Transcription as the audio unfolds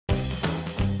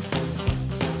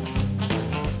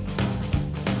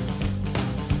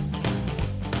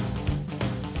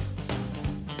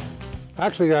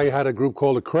Actually, I had a group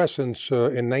called the Crescents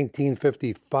in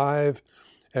 1955,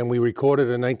 and we recorded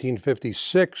in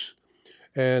 1956.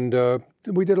 And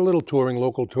we did a little touring,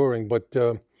 local touring, but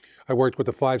I worked with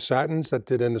the Five Satins that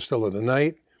did In the Still of the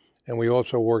Night. And we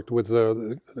also worked with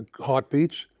the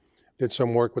Heartbeats, did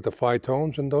some work with the Five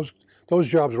Tones. And those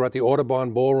jobs were at the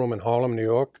Audubon Ballroom in Harlem, New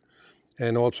York,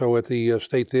 and also at the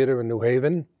State Theater in New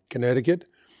Haven, Connecticut.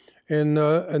 And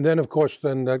then, of course,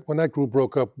 when that group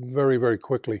broke up very, very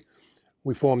quickly,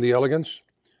 we formed the Elegance.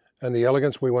 And the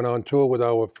Elegance, we went on tour with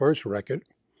our first record,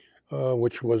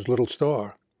 which was Little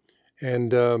Star.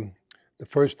 And the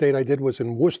first date I did was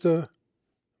in Worcester,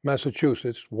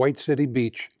 Massachusetts, White City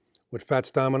Beach, with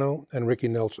Fats Domino and Ricky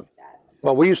Nelson.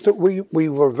 Well, we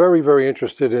were very, very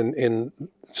interested in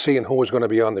seeing who was going to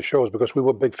be on the shows because we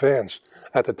were big fans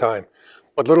at the time.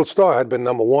 But Little Star had been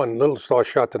 #1. Little Star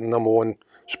shot to the #1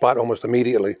 spot almost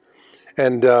immediately,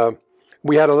 and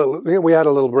we had a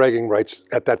little bragging rights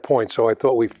at that point. So I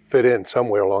thought we fit in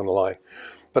somewhere along the line.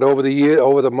 But over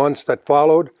the months that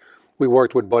followed, we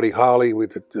worked with Buddy Holly,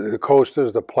 with the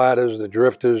Coasters, the Platters, the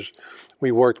Drifters.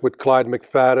 We worked with Clyde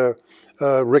McPhatter.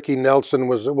 Ricky Nelson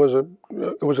was a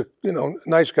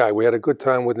nice guy. We had a good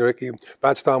time with Ricky.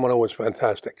 Fats Domino was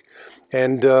fantastic,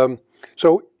 and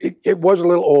so it was a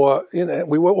little awe.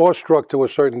 We were awestruck to a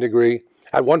certain degree.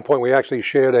 At one point, we actually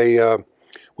shared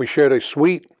a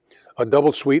suite, a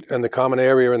double suite, and the common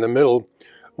area in the middle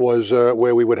was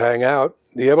where we would hang out.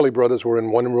 The Everly Brothers were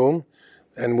in one room,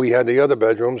 and we had the other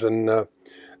bedrooms. And in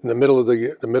the middle of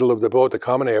the boat, the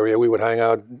common area, we would hang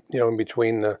out. In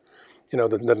between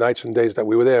the nights and days that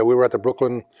we were there. We were at the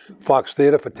Brooklyn Fox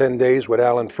Theater for 10 days with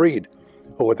Alan Freed,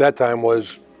 who at that time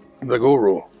was the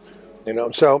guru.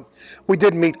 So we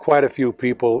did meet quite a few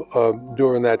people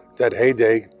during that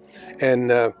heyday,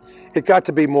 and it got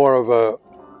to be more of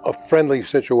a friendly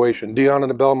situation. Dion and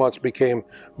the Belmonts became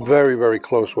very, very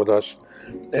close with us,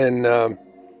 and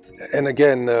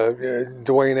again,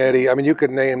 Dwayne Eddy. I mean, you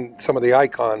could name some of the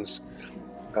icons.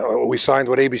 We signed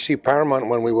with ABC Paramount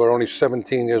when we were only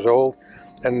 17 years old,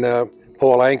 and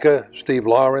Paul Anka, Steve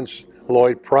Lawrence,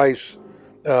 Lloyd Price,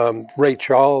 Ray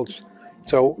Charles.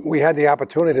 So we had the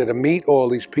opportunity to meet all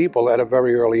these people at a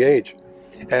very early age,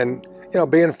 and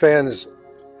being fans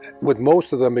with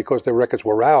most of them because their records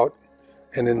were out,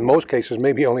 and in most cases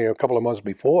maybe only a couple of months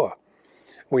before.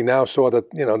 We now saw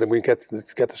that that we get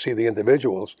to see the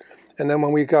individuals, and then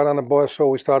when we got on the bus or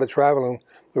we started traveling,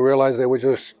 we realized they were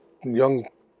just young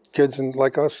kids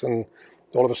like us, and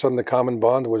all of a sudden the common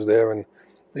bond was there, and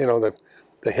the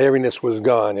hairiness was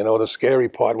gone, the scary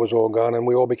part was all gone, and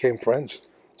we all became friends.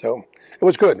 So it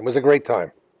was good. It was a great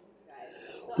time.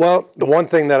 Well, the one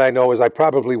thing that I know is I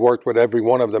probably worked with every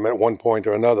one of them at one point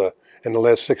or another in the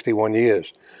last 61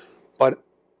 years. But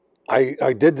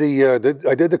I did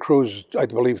the cruise, I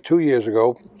believe, 2 years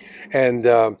ago, and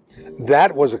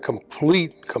that was a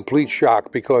complete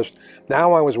shock because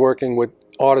now I was working with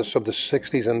artists of the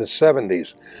 60s and the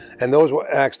 70s, and those were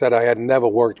acts that I had never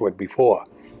worked with before,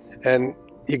 and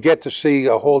you get to see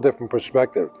a whole different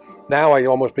perspective. Now I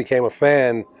almost became a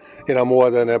fan, more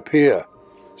than a peer,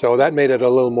 so that made it a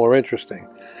little more interesting.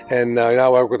 And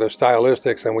now I work with the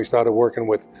stylistics, and we started working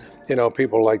with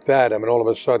people like that. I mean, all of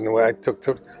a sudden I took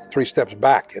 3 steps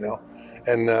back,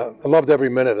 and I loved every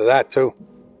minute of that too.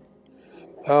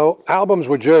 Albums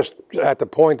were just at the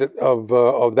point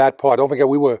of that part. Don't forget,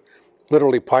 we were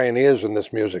literally pioneers in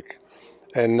this music,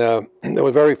 and there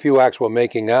were very few acts were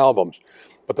making albums.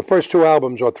 But the first 2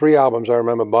 albums or 3 albums I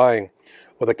remember buying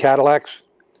were the Cadillacs,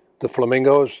 the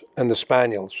Flamingos, and the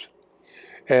Spaniels.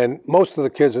 And most of the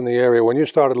kids in the area, when you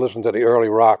started listening to the early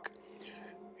rock,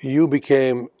 you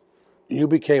became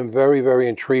very, very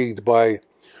intrigued by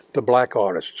the black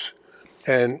artists.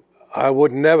 And I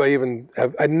would never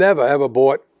I never ever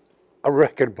bought a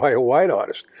record by a white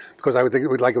artist because I would think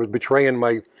it was betraying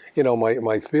my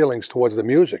my feelings towards the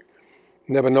music,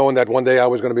 never knowing that one day I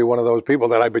was going to be one of those people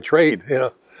that I betrayed,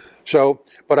 So,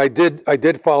 but I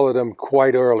did follow them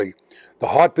quite early. The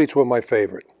Heartbeats were my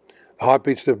favorite. The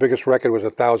Heartbeats, the biggest record was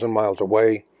 1,000 Miles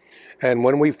Away. And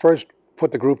when we first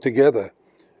put the group together,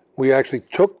 we actually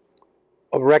took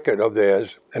a record of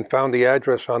theirs and found the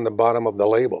address on the bottom of the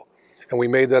label. And we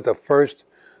made that the first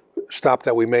stop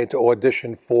that we made to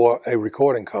audition for a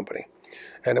recording company.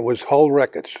 And it was Hull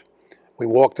Records. We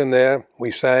walked in there,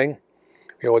 we sang,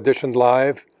 we auditioned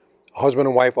live. Husband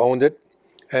and wife owned it,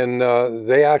 and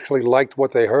they actually liked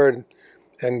what they heard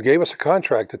and gave us a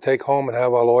contract to take home and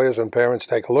have our lawyers and parents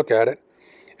take a look at it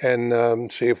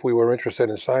and see if we were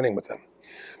interested in signing with them.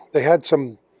 They had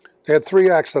 3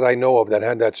 acts that I know of that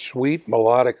had that sweet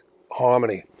melodic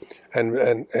harmony,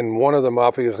 and one of them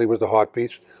obviously was the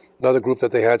Heartbeats. Another group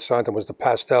that they had signed them was the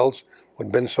Pastels,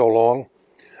 who'd been so long.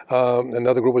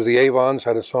 Another group was the Avons,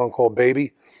 had a song called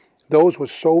Baby. Those were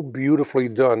so beautifully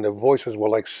done. Their voices were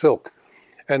like silk.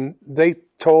 And they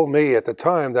told me at the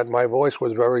time that my voice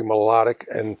was very melodic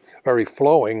and very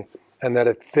flowing, and that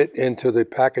it fit into the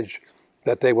package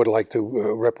that they would like to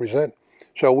represent.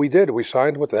 So we did. We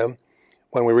signed with them.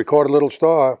 When we recorded Little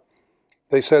Star,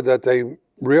 they said that they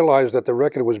realized that the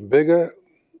record was bigger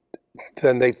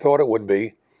than they thought it would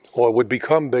be, or would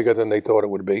become bigger than they thought it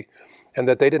would be, and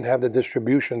that they didn't have the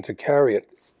distribution to carry it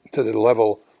to the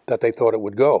level that they thought it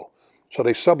would go. So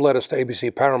they sublet us to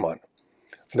ABC Paramount.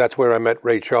 That's where I met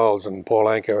Ray Charles and Paul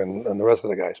Anka and the rest of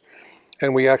the guys.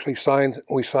 And we actually signed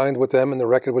with them, and the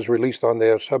record was released on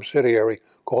their subsidiary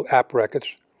called App Records,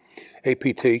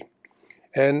 APT.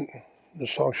 And the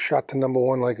song shot to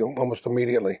 #1 like almost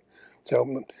immediately.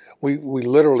 So we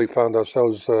literally found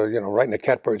ourselves, right in the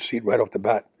catbird seat right off the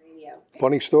bat. Radio.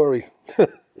 Funny story.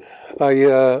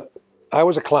 I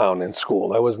was a clown in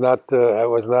school. I was not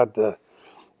the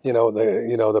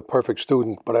perfect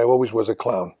student, but I always was a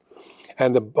clown.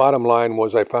 And the bottom line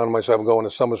was I found myself going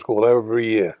to summer school every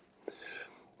year.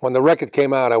 When the record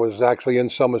came out, I was actually in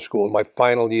summer school, my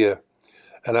final year.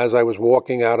 And as I was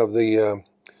walking out of the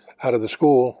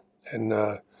school in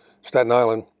Staten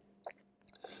Island,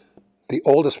 the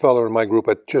oldest fellow in my group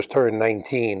had just turned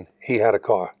 19. He had a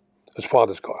car, his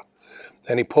father's car.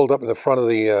 And he pulled up in the front of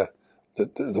the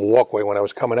walkway when I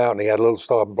was coming out, and he had a Little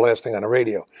Star blasting on the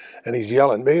radio. And he's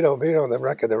yelling, Vito, Vito, the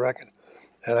record.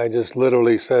 And I just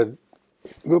literally said,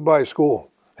 goodbye,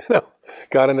 school.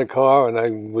 Got in the car, and I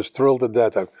was thrilled to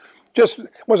death. It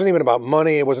wasn't even about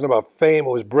money. It wasn't about fame.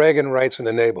 It was bragging rights in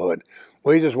the neighborhood.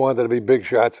 We just wanted to be big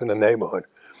shots in the neighborhood,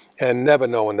 and never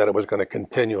knowing that it was going to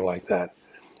continue like that.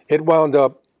 It wound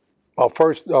up, our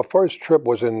first trip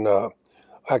was in,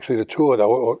 actually the tour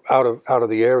out of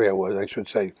the area was, I should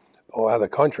say, or out of the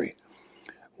country,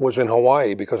 was in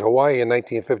Hawaii, because Hawaii in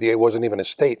 1958 wasn't even a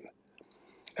state.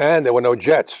 And there were no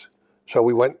jets. So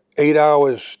we went 8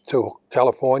 hours to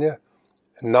California,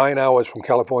 9 hours from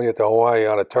California to Hawaii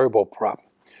on a turboprop.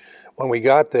 When we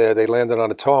got there, they landed on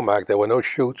a tarmac. There were no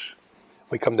chutes.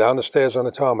 We come down the stairs on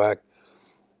the tarmac.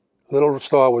 Little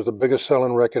Star was the biggest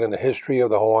selling record in the history of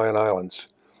the Hawaiian Islands.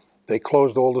 They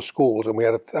closed all the schools, and we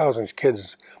had 1,000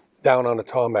 kids down on the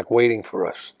tarmac waiting for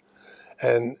us.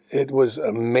 And it was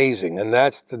amazing. And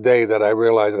that's the day that I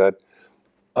realized that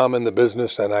I'm in the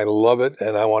business and I love it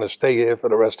and I want to stay here for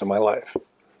the rest of my life.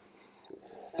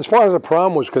 As far as the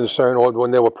prom was concerned, or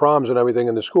when there were proms and everything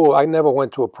in the school, I never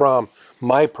went to a prom,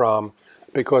 my prom,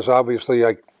 because obviously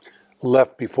I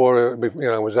left before,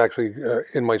 I was actually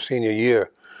in my senior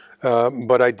year.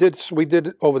 But we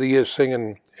did over the years sing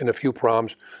in a few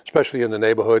proms, especially in the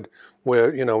neighborhood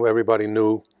where, everybody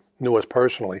knew us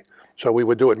personally. So we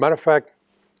would do it. Matter of fact,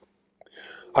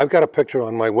 I've got a picture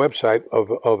on my website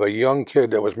of a young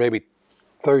kid that was maybe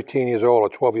 13 years old or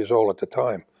 12 years old at the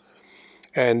time.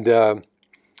 And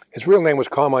his real name was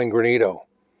Carmine Granito.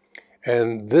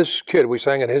 And this kid, we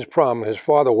sang at his prom. His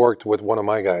father worked with one of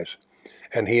my guys,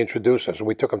 and he introduced us. And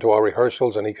we took him to our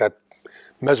rehearsals, and he got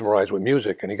mesmerized with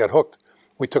music, and he got hooked.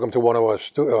 We took him to one of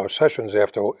our sessions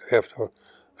after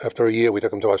a year. We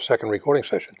took him to our second recording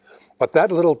session. But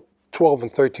that little 12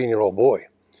 and 13-year-old boy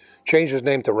changed his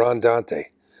name to Ron Dante.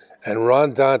 And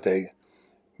Ron Dante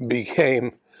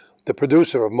became the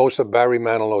producer of most of Barry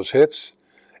Manilow's hits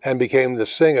and became the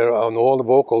singer on all the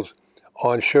vocals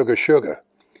on Sugar Sugar.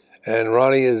 And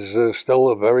Ronnie is still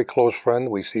a very close friend.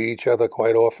 We see each other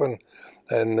quite often.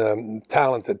 And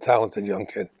talented young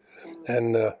kid.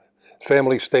 And his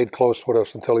family stayed close with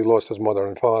us until he lost his mother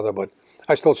and father. But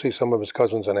I still see some of his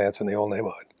cousins and aunts in the old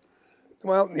neighborhood.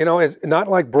 Well, it's not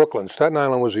like Brooklyn. Staten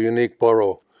Island was a unique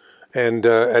borough. And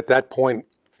at that point,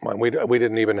 we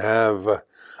didn't even have,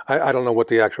 I don't know what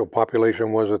the actual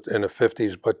population was in the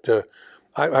 50s, but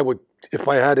I would, if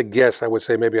I had to guess, I would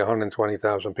say maybe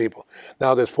 120,000 people.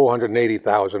 Now there's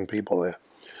 480,000 people there.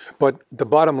 But the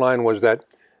bottom line was that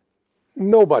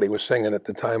nobody was singing at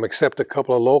the time except a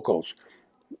couple of locals.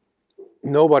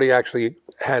 Nobody actually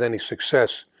had any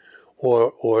success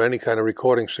or any kind of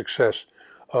recording success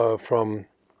from,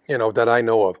 that I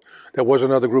know of. There was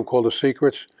another group called The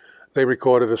Secrets. They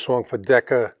recorded a song for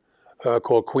Decca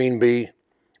called Queen Bee,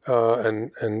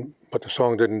 but the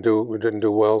song didn't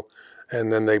do well,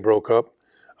 and then they broke up.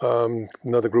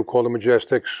 Another group called The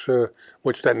Majestics,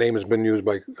 which that name has been used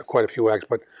by quite a few acts,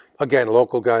 but again,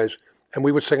 local guys. And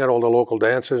we would sing at all the local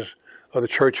dances, the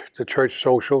church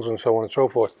socials, and so on and so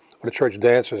forth, or the church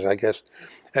dances, I guess.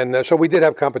 And so we did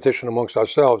have competition amongst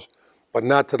ourselves, but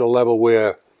not to the level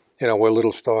where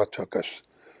Little Star took us.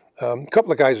 A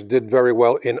couple of guys did very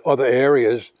well in other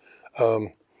areas.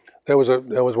 Um, there was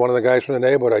one of the guys from the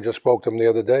neighborhood. I just spoke to him the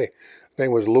other day. His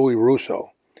name was Louis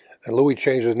Russo, and Louis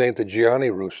changed his name to Gianni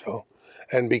Russo,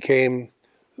 and became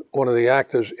one of the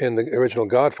actors in the original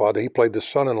Godfather. He played the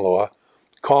son-in-law,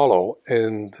 Carlo,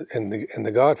 in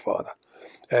the Godfather,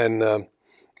 and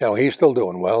he's still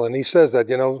doing well. And he says that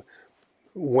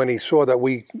when he saw that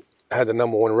we had the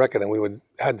 #1 record and we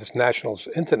had this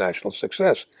international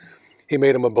success, he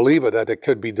made him a believer that it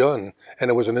could be done, and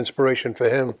it was an inspiration for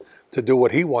him to do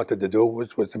what he wanted to do,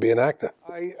 which was to be an actor.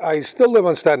 I still live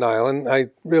on Staten Island. I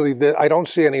don't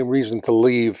see any reason to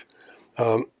leave.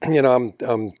 I'm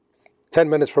 10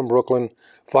 minutes from Brooklyn,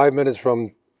 5 minutes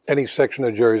from any section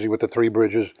of Jersey with the 3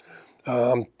 bridges.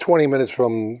 I'm 20 minutes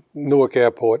from Newark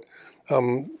Airport.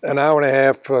 An hour and a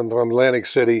half from Atlantic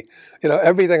City.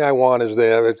 Everything I want is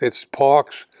there. It's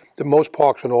parks, the most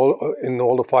parks in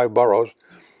all the 5 boroughs.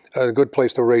 A good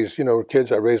place to raise,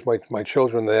 kids. I raised my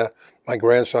children there. My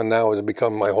grandson now has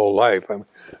become my whole life.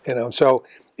 So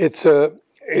it's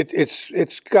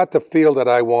got the feel that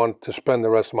I want to spend the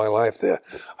rest of my life there.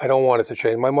 I don't want it to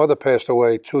change. My mother passed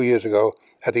away 2 years ago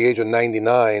at the age of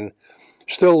 99.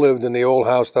 Still lived in the old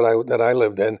house that I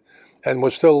lived in, and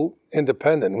was still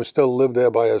independent. We still lived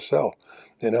there by herself.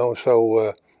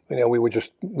 So we would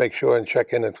just make sure and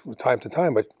check in from time to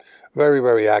time, but very,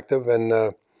 very active.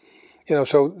 And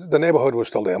so the neighborhood was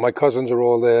still there. My cousins are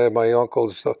all there. My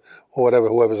uncles, or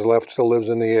whoever's left, still lives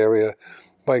in the area.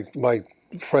 My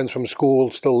friends from school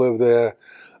still live there.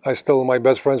 My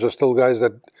best friends are still guys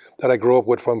that I grew up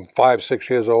with from 5, 6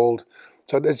 years old.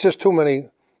 So it's just too many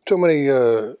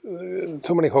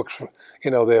hooks,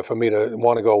 there for me to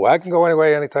want to go away. I can go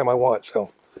anyway, anytime I want. So,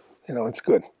 it's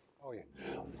good. Oh, yeah.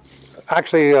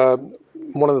 Actually,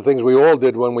 one of the things we all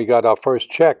did when we got our first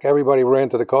check, everybody ran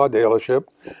to the car dealership.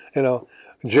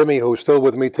 Jimmy, who's still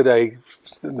with me today,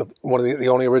 one of the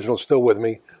only originals still with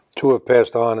me. 2 have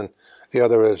passed on, and the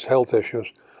other has health issues.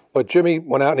 But Jimmy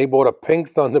went out and he bought a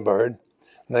pink Thunderbird,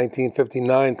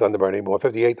 1959 Thunderbird. He bought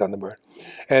 58 Thunderbird,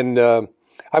 and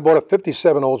I bought a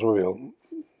 57 Oldsmobile.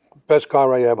 Best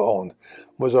car I ever owned. It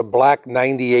was a black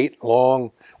 98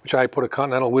 long, which I put a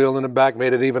Continental wheel in the back,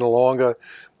 made it even longer.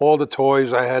 All the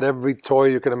toys, I had every toy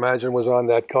you can imagine was on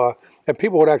that car. And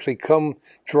people would actually come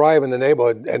drive in the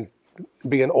neighborhood and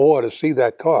be in awe to see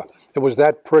that car. It was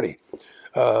that pretty.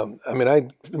 I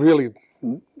really,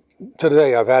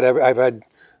 today I've had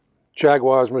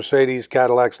Jaguars, Mercedes,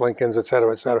 Cadillacs, Lincolns, et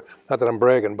cetera, et cetera. Not that I'm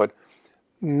bragging, but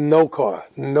no car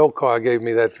gave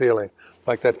me that feeling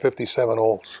like that 57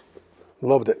 Olds.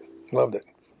 Loved it. Like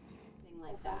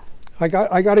that.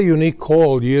 I got a unique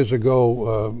call years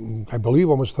ago, I believe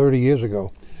almost 30 years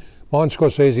ago. Martin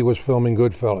Scorsese was filming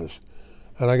Goodfellas,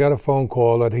 and I got a phone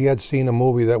call that he had seen a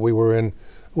movie that we were in.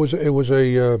 It was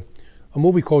a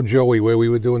movie called Joey, where we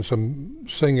were doing some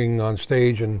singing on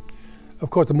stage, and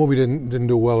of course the movie didn't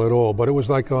do well at all. But it was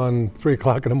like on 3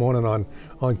 o'clock in the morning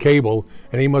on cable,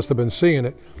 and he must have been seeing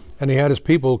it. And he had his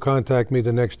people contact me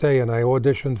the next day, and I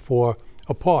auditioned for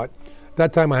a part.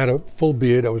 That time I had a full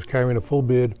beard. I was carrying a full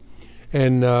beard.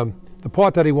 And the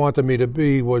part that he wanted me to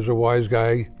be was a wise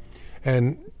guy.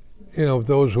 And,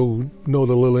 those who know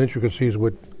the little intricacies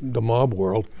with the mob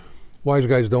world, wise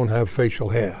guys don't have facial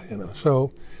hair,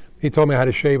 So he told me I had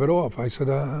to shave it off. I said,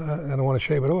 I don't want to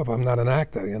shave it off. I'm not an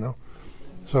actor,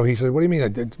 So he said, what do you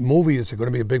mean? Movie, is it going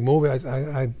to be a big movie?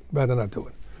 I'd rather not do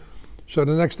it. So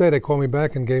the next day they called me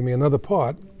back and gave me another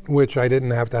part, which I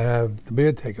didn't have to have the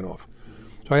beard taken off.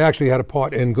 So I actually had a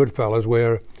part in Goodfellas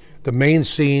where the main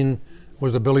scene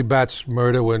was the Billy Bats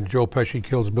murder, when Joe Pesci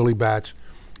kills Billy Bats,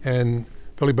 and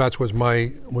Billy Bats was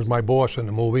my boss in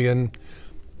the movie, and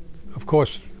of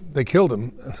course they killed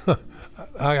him.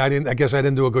 I guess I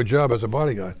didn't do a good job as a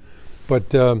bodyguard,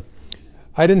 but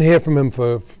I didn't hear from him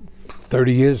for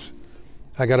 30 years.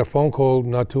 I got a phone call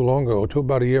not too long ago,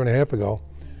 about a year and a half ago.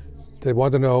 They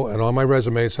wanted to know, and on my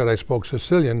resume it said I spoke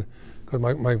Sicilian, because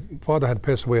my father had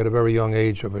passed away at a very young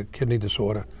age of a kidney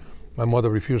disorder. My mother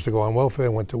refused to go on welfare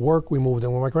and went to work. We moved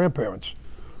in with my grandparents.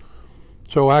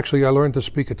 So actually I learned to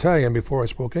speak Italian before I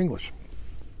spoke English.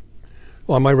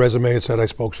 Well, on my resume it said I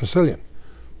spoke Sicilian.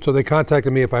 So they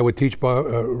contacted me if I would teach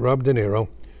Rob De Niro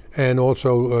and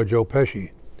also Joe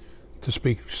Pesci to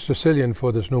speak Sicilian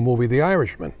for this new movie, The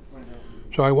Irishman.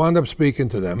 So I wound up speaking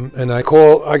to them, and I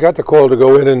got the call to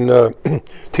go in and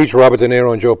teach Robert De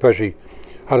Niro and Joe Pesci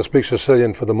how to speak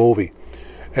Sicilian for the movie.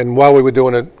 And while we were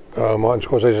doing it, Martin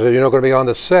Scorsese said, "You're not going to be on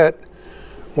the set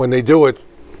when they do it,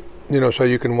 so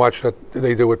you can watch that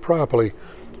they do it properly.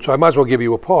 So I might as well give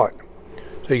you a part."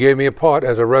 So he gave me a part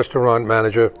as a restaurant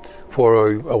manager for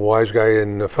a wise guy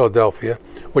in Philadelphia,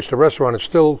 which the restaurant is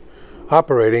still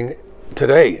operating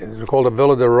today. It's called the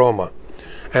Villa de Roma.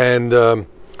 And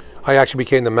I actually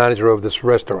became the manager of this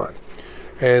restaurant.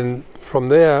 And from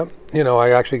there, you know, I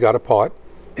actually got a part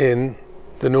in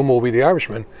the new movie, The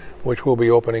Irishman, which will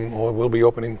be opening,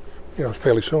 you know,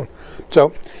 fairly soon.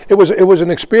 So it was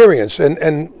an experience.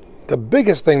 And the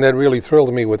biggest thing that really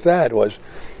thrilled me with that was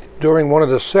during one of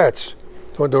the sets,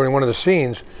 or during one of the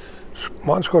scenes,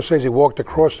 Martin Scorsese walked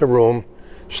across the room,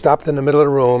 stopped in the middle of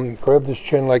the room, grabbed his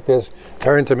chin like this,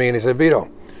 turned to me, and he said, "Vito,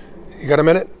 you got a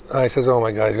minute?" I said, "Oh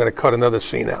my God, he's going to cut another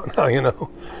scene out now, you know."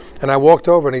 And I walked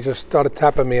over and he just started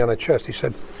tapping me on the chest. He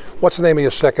said, "What's the name of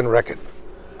your second record?"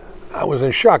 I was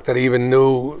in shock that he even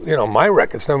knew, you know, my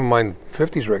records, never mind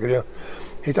 50s record. You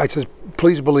know. I said,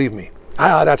 "Please believe me.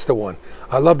 Ah, that's the one.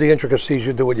 I love the intricacies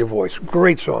you do with your voice.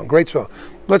 Great song, great song.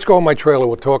 Let's go in my trailer,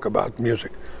 we'll talk about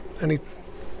music." And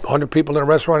 100 people in the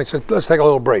restaurant, he said, "Let's take a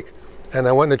little break." And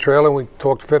I went in the trailer and we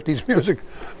talked 50s music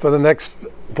for the next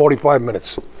 45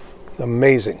 minutes.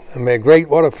 Amazing. I mean, great,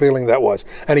 what a feeling that was.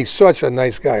 And he's such a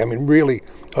nice guy. I mean, really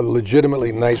a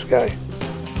legitimately nice guy.